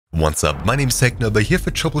What's up, my name's Technoba here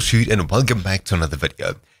for Troubleshoot and welcome back to another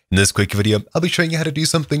video. In this quick video, I'll be showing you how to do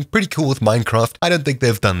something pretty cool with Minecraft. I don't think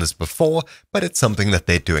they've done this before, but it's something that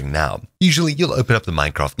they're doing now. Usually you'll open up the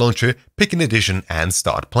Minecraft launcher, pick an edition and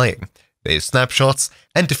start playing. There's snapshots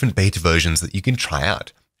and different beta versions that you can try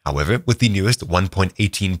out. However, with the newest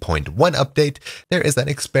 1.18.1 update, there is an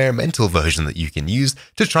experimental version that you can use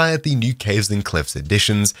to try out the new Caves and Cliffs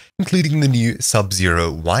editions, including the new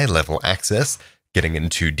Sub-Zero Y-level access, getting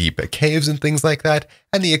into deeper caves and things like that,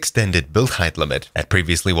 and the extended build height limit that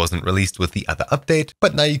previously wasn't released with the other update,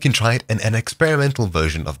 but now you can try it in an experimental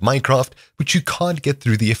version of Minecraft, which you can't get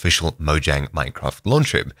through the official Mojang Minecraft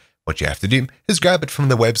launcher. What you have to do is grab it from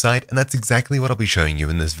the website, and that's exactly what I'll be showing you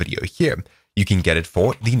in this video here. You can get it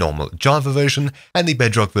for the normal Java version and the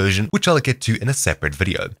Bedrock version, which I'll get to in a separate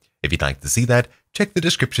video. If you'd like to see that, check the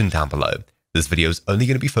description down below. This video is only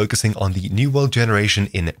going to be focusing on the New World generation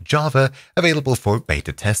in Java available for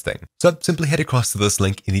beta testing. So simply head across to this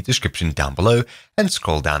link in the description down below and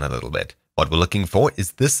scroll down a little bit. What we're looking for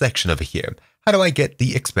is this section over here. How do I get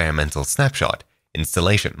the experimental snapshot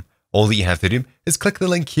installation? All that you have to do is click the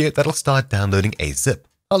link here that'll start downloading a zip.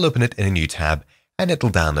 I'll open it in a new tab and it'll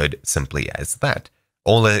download simply as that.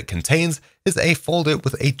 All that it contains is a folder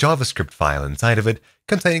with a JavaScript file inside of it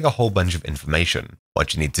containing a whole bunch of information.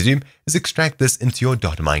 What you need to do is extract this into your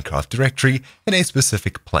 .minecraft directory in a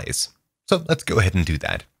specific place. So let's go ahead and do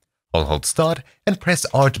that. I'll hold start and press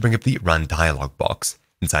R to bring up the run dialog box.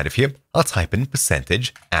 Inside of here, I'll type in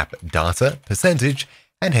 %appdata%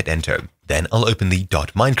 and hit enter. Then I'll open the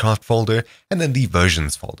 .minecraft folder and then the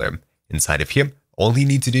versions folder. Inside of here, all you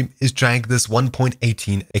need to do is drag this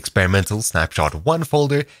 1.18 experimental snapshot 1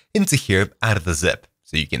 folder into here out of the zip.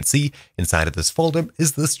 So you can see inside of this folder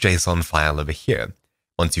is this JSON file over here.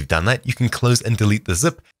 Once you've done that, you can close and delete the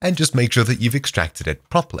zip and just make sure that you've extracted it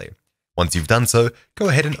properly. Once you've done so, go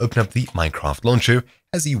ahead and open up the Minecraft launcher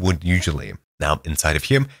as you would usually. Now inside of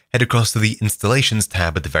here, head across to the installations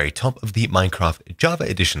tab at the very top of the Minecraft Java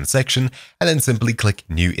Edition section and then simply click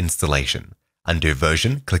New Installation. Under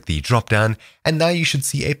version, click the drop-down, and now you should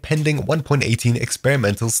see a pending 1.18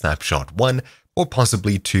 experimental snapshot 1, or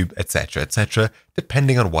possibly 2, etc.,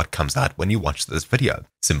 depending on what comes out when you watch this video.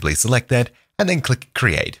 Simply select that, and then click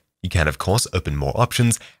Create. You can, of course, open more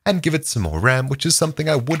options and give it some more RAM, which is something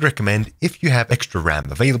I would recommend if you have extra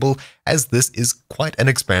RAM available, as this is quite an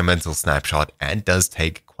experimental snapshot and does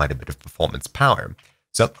take quite a bit of performance power.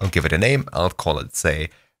 So I'll give it a name. I'll call it,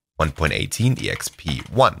 say, 1.18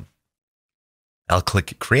 EXP1. I'll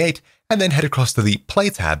click Create and then head across to the Play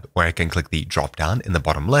tab where I can click the drop down in the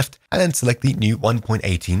bottom left and then select the new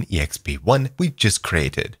 1.18 EXP1 we just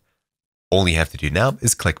created. All you have to do now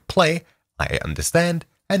is click Play, I understand,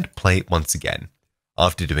 and play once again.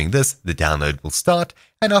 After doing this, the download will start,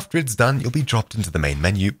 and after it's done, you'll be dropped into the main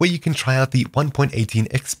menu where you can try out the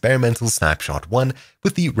 1.18 experimental snapshot 1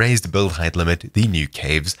 with the raised build height limit, the new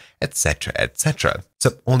caves, etc.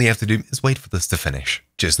 So all you have to do is wait for this to finish.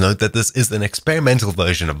 Just note that this is an experimental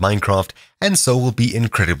version of Minecraft, and so will be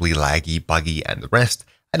incredibly laggy, buggy, and the rest,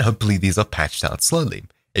 and hopefully these are patched out slowly.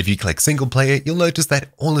 If you click single player, you'll notice that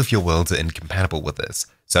all of your worlds are incompatible with this,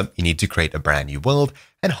 so you need to create a brand new world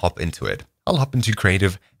and hop into it. I'll hop into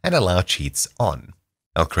creative and allow cheats on.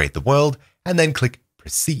 I'll create the world and then click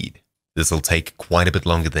proceed. This will take quite a bit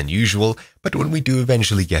longer than usual, but when we do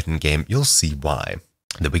eventually get in game, you'll see why.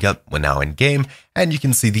 There we go, we're now in game, and you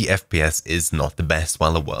can see the FPS is not the best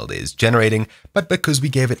while the world is generating, but because we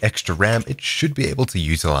gave it extra RAM, it should be able to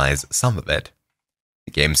utilize some of it.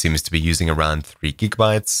 The game seems to be using around 3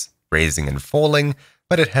 GB, raising and falling,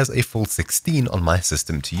 but it has a full 16 on my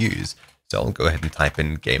system to use. So I'll go ahead and type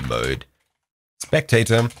in game mode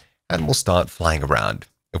spectator, and we'll start flying around.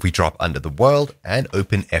 If we drop under the world and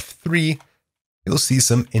open F3, you'll see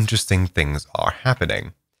some interesting things are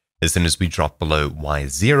happening. As soon as we drop below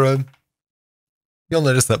Y0, you'll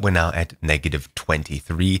notice that we're now at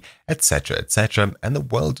 -23, etc., and the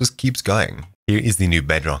world just keeps going. Here is the new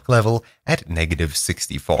Bedrock level at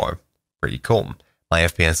 -64. Pretty cool. My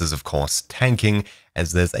FPS is of course tanking,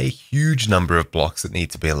 as there's a huge number of blocks that need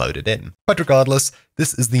to be loaded in. But regardless,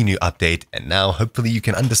 this is the new update, and now hopefully you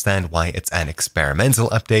can understand why it's an experimental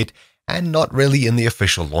update and not really in the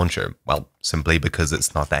official launcher. Well, simply because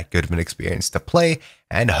it's not that good of an experience to play,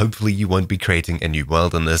 and hopefully you won't be creating a new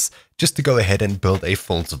world in this just to go ahead and build a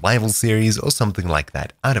full survival series or something like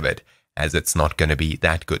that out of it, as it's not going to be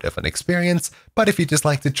that good of an experience, but if you just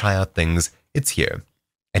like to try out things, it's here.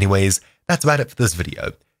 Anyways, that's about it for this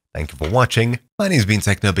video. Thank you for watching. My name's been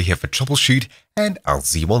Technoba here for Troubleshoot, and I'll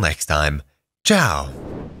see you all next time.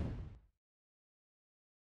 Ciao!